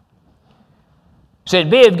 He said,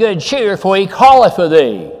 be of good cheer, for he calleth for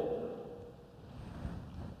thee.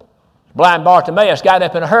 Blind Bartimaeus got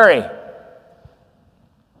up in a hurry,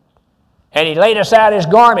 and he laid aside his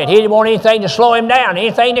garment. He didn't want anything to slow him down,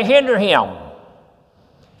 anything to hinder him.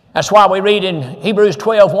 That's why we read in Hebrews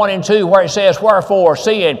 12, 1 and 2, where it says, wherefore,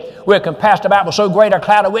 seeing we're compassed about with so great a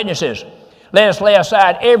cloud of witnesses, let us lay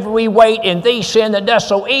aside every weight and the sin that does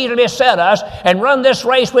so easily beset us, and run this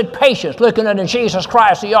race with patience, looking unto Jesus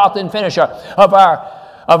Christ, the author and finisher of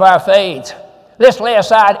our faith. Let's lay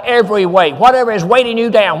aside every weight, whatever is weighting you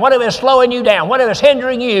down, whatever is slowing you down, whatever is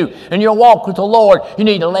hindering you in your walk with the Lord. You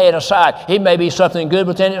need to lay it aside. It may be something good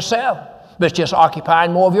within itself, but it's just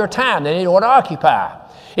occupying more of your time than it ought to occupy.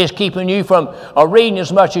 It's keeping you from reading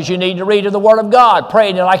as much as you need to read of the Word of God,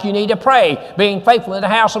 praying like you need to pray, being faithful in the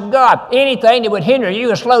house of God. Anything that would hinder you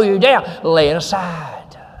and slow you down, lay it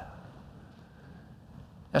aside.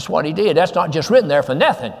 That's what he did. That's not just written there for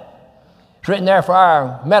nothing. It's written there for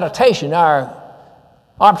our meditation, our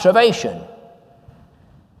observation,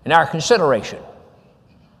 and our consideration.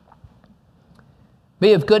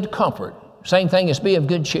 Be of good comfort. Same thing as be of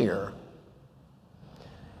good cheer.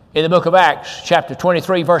 In the book of Acts, chapter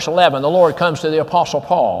 23, verse 11, the Lord comes to the Apostle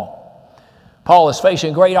Paul. Paul is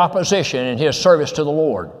facing great opposition in his service to the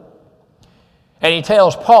Lord. And he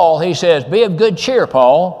tells Paul, he says, be of good cheer,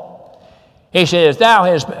 Paul. He says, thou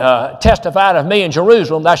hast testified of me in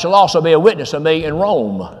Jerusalem, thou shalt also be a witness of me in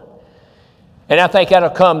Rome. And I think that'll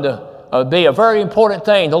come to be a very important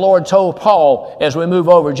thing the Lord told Paul as we move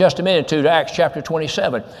over just a minute to Acts chapter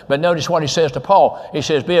 27. But notice what he says to Paul. He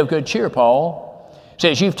says, be of good cheer, Paul.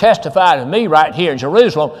 Says, you've testified of me right here in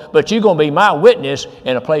Jerusalem, but you're going to be my witness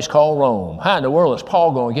in a place called Rome. How in the world is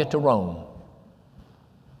Paul going to get to Rome?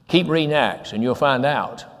 Keep reading Acts and you'll find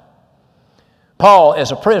out. Paul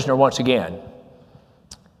is a prisoner once again.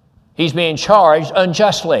 He's being charged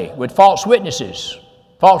unjustly with false witnesses,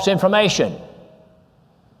 false information.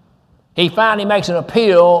 He finally makes an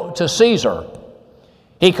appeal to Caesar.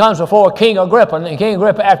 He comes before King Agrippa, and King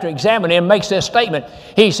Agrippa, after examining him, makes this statement.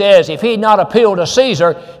 He says if he had not appealed to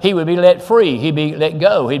Caesar, he would be let free. He'd be let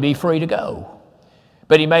go. He'd be free to go.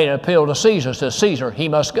 But he made an appeal to Caesar. To Caesar, he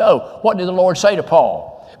must go. What did the Lord say to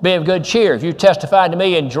Paul? Be of good cheer. If you testified to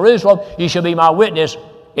me in Jerusalem, you shall be my witness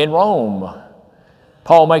in Rome.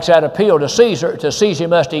 Paul makes that appeal to Caesar. To Caesar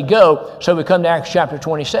must he go. So we come to Acts chapter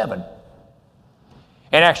 27.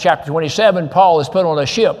 In Acts chapter 27, Paul is put on a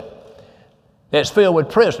ship that's filled with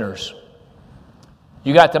prisoners.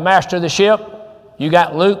 You got the master of the ship. You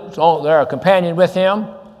got Luke, they're a companion with him.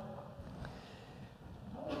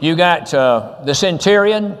 You got the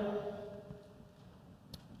centurion.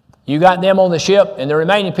 You got them on the ship, and the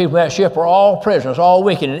remaining people of that ship are all prisoners, all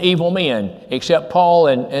wicked and evil men, except Paul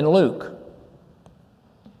and Luke.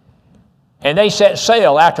 And they set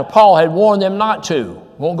sail after Paul had warned them not to.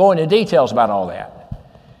 Won't go into details about all that.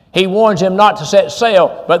 He warns them not to set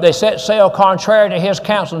sail, but they set sail contrary to his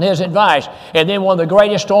counsel and his advice. And then one of the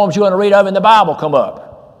greatest storms you want to read of in the Bible come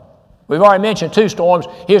up. We've already mentioned two storms.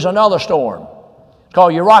 Here's another storm. It's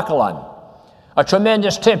called Euroclydon. A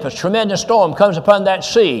tremendous tempest, tremendous storm comes upon that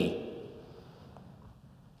sea.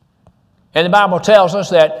 And the Bible tells us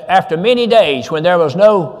that after many days, when there was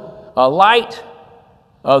no light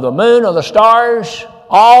of the moon or the stars,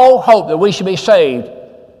 all hope that we should be saved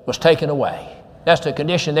was taken away. That's the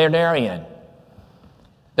condition they're in.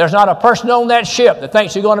 There's not a person on that ship that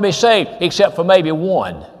thinks they're going to be saved except for maybe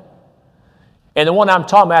one. And the one I'm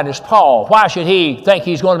talking about is Paul. Why should he think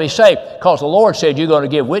he's going to be saved? Because the Lord said, you're going to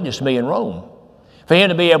give witness to me in Rome. For him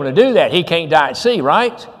to be able to do that, he can't die at sea,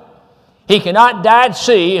 right? He cannot die at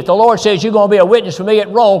sea. If the Lord says you're going to be a witness for me at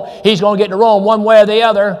Rome, he's going to get to Rome one way or the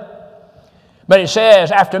other. But it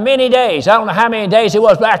says, after many days, I don't know how many days it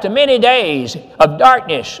was, but after many days of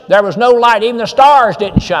darkness, there was no light. Even the stars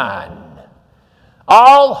didn't shine.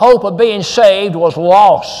 All hope of being saved was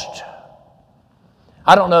lost.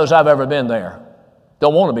 I don't know as I've ever been there.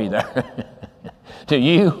 Don't want to be there. Do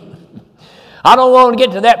you? I don't want to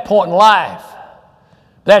get to that point in life.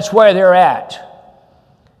 That's where they're at.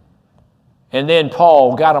 And then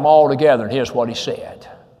Paul got them all together, and here's what he said.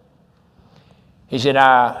 He said,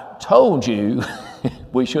 I told you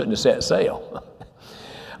we shouldn't have set sail.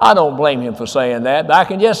 I don't blame him for saying that, but I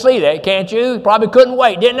can just see that, can't you? Probably couldn't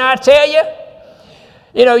wait. Didn't I tell you?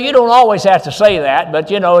 You know, you don't always have to say that,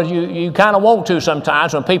 but, you know, you kind of want to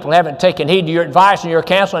sometimes when people haven't taken heed to your advice and your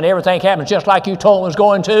counsel and everything happens just like you told them it was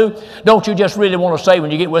going to. Don't you just really want to say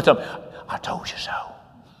when you get with them, I told you so.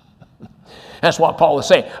 That's what Paul was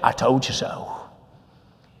saying. I told you so.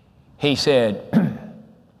 He said,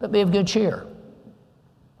 but be of good cheer.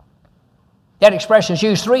 That expression is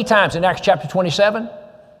used 3 times in Acts chapter 27.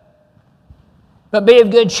 But be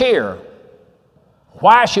of good cheer.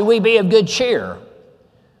 Why should we be of good cheer?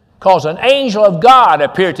 Because an angel of God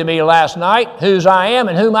appeared to me last night, whose I am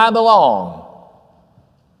and whom I belong.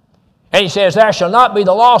 And he says, there shall not be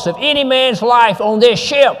the loss of any man's life on this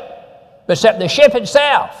ship, except the ship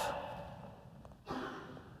itself.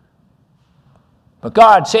 But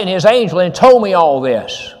God sent his angel and told me all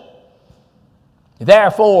this.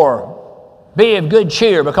 Therefore, be of good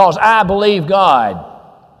cheer, because I believe God,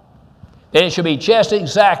 that it shall be just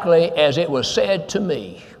exactly as it was said to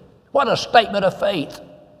me. What a statement of faith.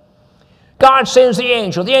 God sends the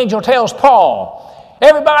angel. The angel tells Paul,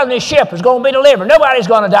 everybody on this ship is going to be delivered. Nobody's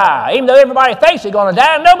going to die. Even though everybody thinks they're going to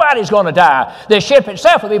die, nobody's going to die. The ship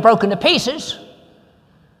itself will be broken to pieces,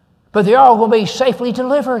 but they're all going to be safely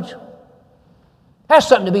delivered. That's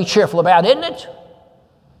something to be cheerful about, isn't it?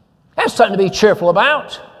 That's something to be cheerful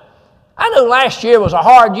about. I know last year was a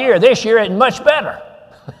hard year. This year isn't much better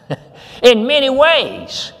in many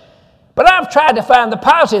ways. But I've tried to find the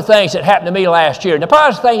positive things that happened to me last year and the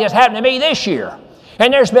positive things that's happened to me this year.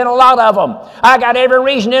 And there's been a lot of them. I got every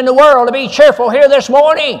reason in the world to be cheerful here this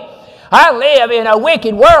morning. I live in a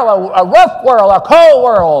wicked world, a rough world, a cold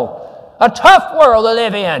world, a tough world to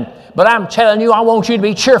live in. But I'm telling you, I want you to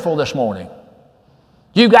be cheerful this morning.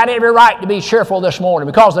 You've got every right to be cheerful this morning,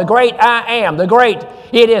 because the great I am, the great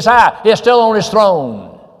it is I, is still on his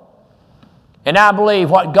throne. And I believe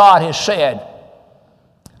what God has said.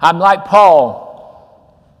 I'm like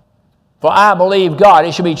Paul, for I believe God.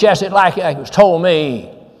 It should be just like it was told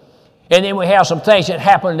me. And then we have some things that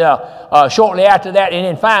happened shortly after that. And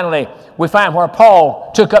then finally, we find where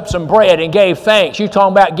Paul took up some bread and gave thanks. You're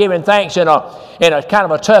talking about giving thanks in a kind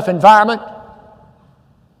of a tough environment.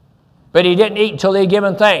 But he didn't eat until he had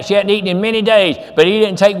given thanks. He hadn't eaten in many days, but he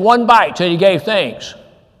didn't take one bite till he gave thanks.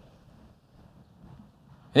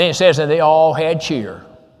 And then it says that they all had cheer.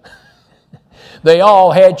 They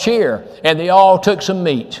all had cheer, and they all took some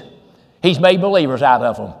meat. He's made believers out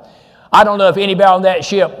of them. I don't know if anybody on that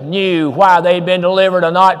ship knew why they'd been delivered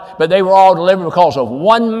or not, but they were all delivered because of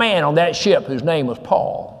one man on that ship whose name was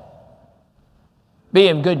Paul. Be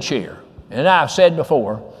of good cheer. And I've said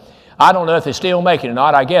before, I don't know if they still make it or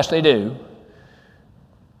not. I guess they do.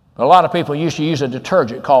 But a lot of people used to use a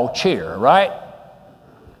detergent called Cheer, right?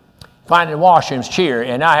 Finding washrooms, Cheer,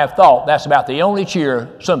 and I have thought that's about the only cheer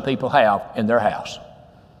some people have in their house.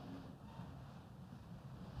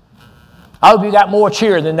 I hope you got more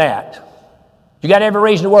cheer than that. You got every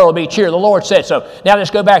reason in the world to be cheer. The Lord said so. Now let's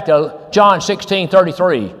go back to John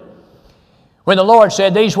 16:33. When the Lord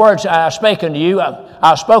said, these words I have spoken to you, I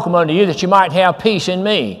have spoken unto you that you might have peace in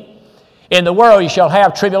me. In the world you shall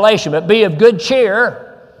have tribulation, but be of good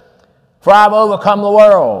cheer, for I have overcome the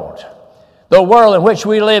world in which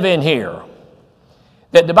we live in here.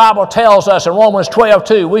 That the Bible tells us in Romans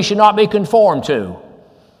 12:2 we should not be conformed to.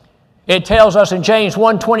 It tells us in James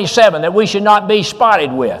 1:27 that we should not be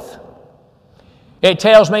spotted with. It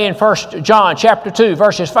tells me in 1 John chapter 2,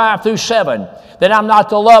 verses 5 through 7, that I'm not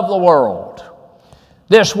to love the world.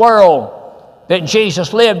 This world that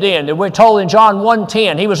Jesus lived in, that we're told in John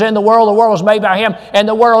 1:10, he was in the world was made by him, and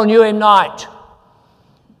the world knew him not.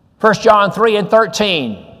 1 John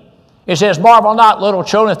 3:13, it says, marvel not, little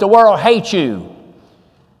children, if the world hates you.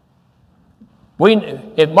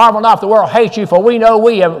 Marvel not if the world hates you, for we know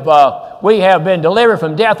we have been delivered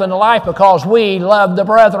from death unto life because we love the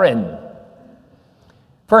brethren.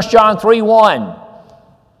 1 John 3:1,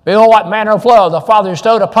 Behold, what manner of love the Father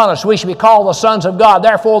bestowed upon us, we should be called the sons of God.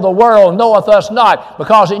 Therefore the world knoweth us not,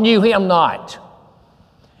 because it knew him not.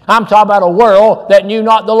 I'm talking about a world that knew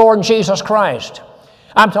not the Lord Jesus Christ.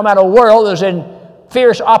 I'm talking about a world that was in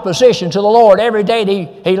fierce opposition to the Lord every day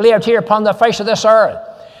he lived here upon the face of this earth.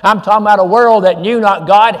 I'm talking about a world that knew not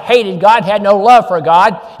God, hated God, had no love for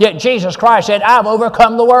God, yet Jesus Christ said, I've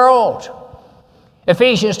overcome the world.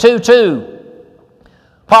 Ephesians 2:2.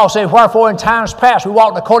 Paul said, wherefore in times past we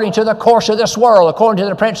walked according to the course of this world, according to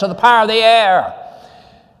the prince of the power of the air.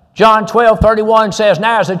 John 12:31 says,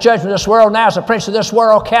 now is the judgment of this world, now is the prince of this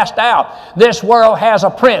world cast out. This world has a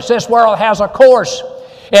prince, this world has a course.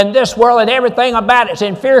 And this world and everything about it is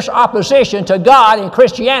in fierce opposition to God and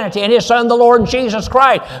Christianity and His Son, the Lord Jesus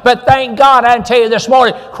Christ. But thank God, I can tell you this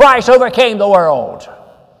morning, Christ overcame the world.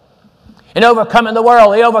 In overcoming the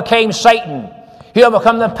world, He overcame Satan. He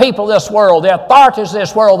overcome the people of this world, the authorities of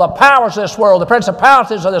this world, the powers of this world, the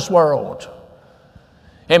principalities of this world.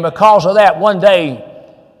 And because of that, one day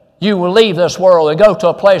you will leave this world and go to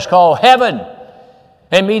a place called heaven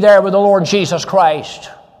and be there with the Lord Jesus Christ.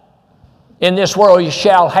 In this world you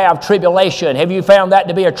shall have tribulation. Have you found that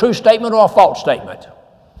to be a true statement or a false statement?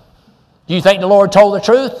 Do you think the Lord told the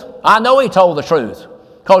truth? I know He told the truth,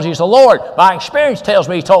 because He's the Lord. My experience tells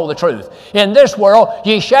me He told the truth. In this world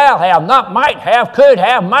ye shall have, not might have, could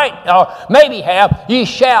have, might, or maybe have, ye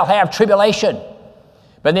shall have tribulation.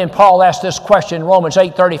 But then Paul asked this question in Romans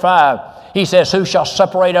 8:35. He says, who shall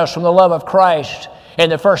separate us from the love of Christ?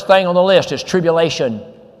 And the first thing on the list is tribulation.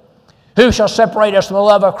 Who shall separate us from the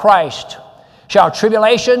love of Christ? Shall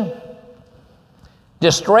tribulation,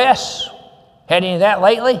 distress, had any of that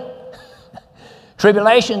lately?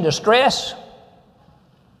 Tribulation, distress,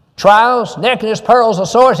 trials, nakedness, perils, and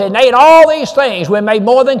sores, and in all these things we made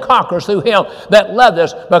more than conquerors through Him that loved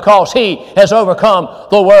us, because He has overcome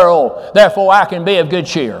the world. Therefore I can be of good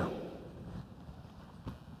cheer.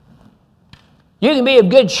 You can be of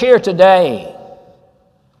good cheer today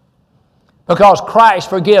because Christ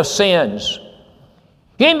forgives sins.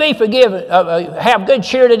 You can be forgiven, have good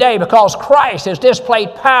cheer today because Christ has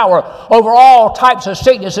displayed power over all types of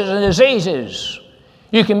sicknesses and diseases.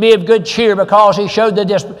 You can be of good cheer because He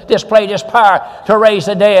displayed His power to raise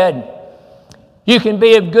the dead. You can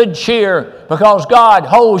be of good cheer because God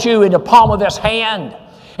holds you in the palm of His hand.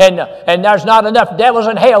 And there's not enough devils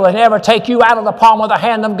in hell that can ever take you out of the palm of the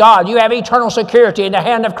hand of God. You have eternal security in the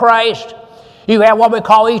hand of Christ. You have what we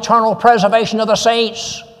call eternal preservation of the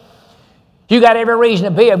saints. You got every reason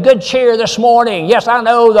to be of good cheer this morning. Yes, I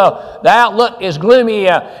know the outlook is gloomy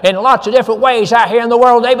in lots of different ways out here in the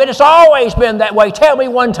world today, but it's always been that way. Tell me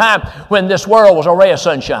one time when this world was a ray of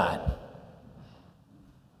sunshine.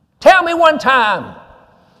 Tell me one time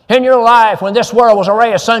in your life when this world was a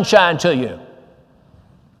ray of sunshine to you.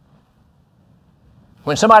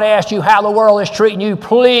 When somebody asks you how the world is treating you,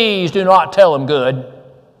 please do not tell them good.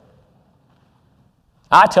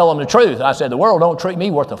 I tell them the truth. I said, the world don't treat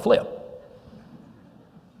me worth a flip.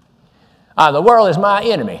 The world is my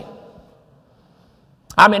enemy.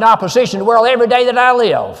 I'm in opposition to the world every day that I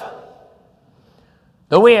live.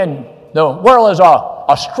 The world is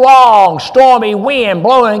a strong, stormy wind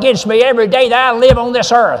blowing against me every day that I live on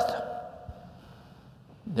this earth.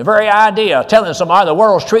 The very idea of telling somebody the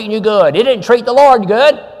world's treating you good. It didn't treat the Lord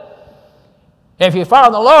good. If you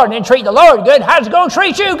follow the Lord and didn't treat the Lord good, how's it going to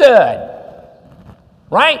treat you good?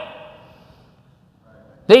 Right?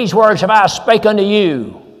 These words have I spake unto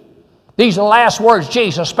you. These are the last words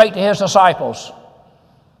Jesus spake to His disciples.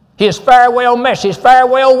 His farewell message, His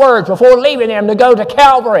farewell words before leaving them to go to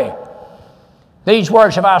Calvary. These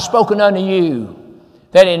words have I spoken unto you,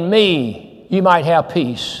 that in me you might have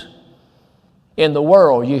peace. In the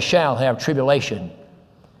world you shall have tribulation.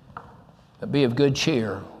 But be of good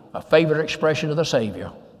cheer, a favorite expression of the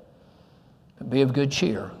Savior. But be of good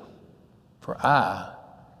cheer, for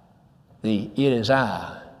it is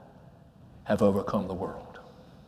I, have overcome the world.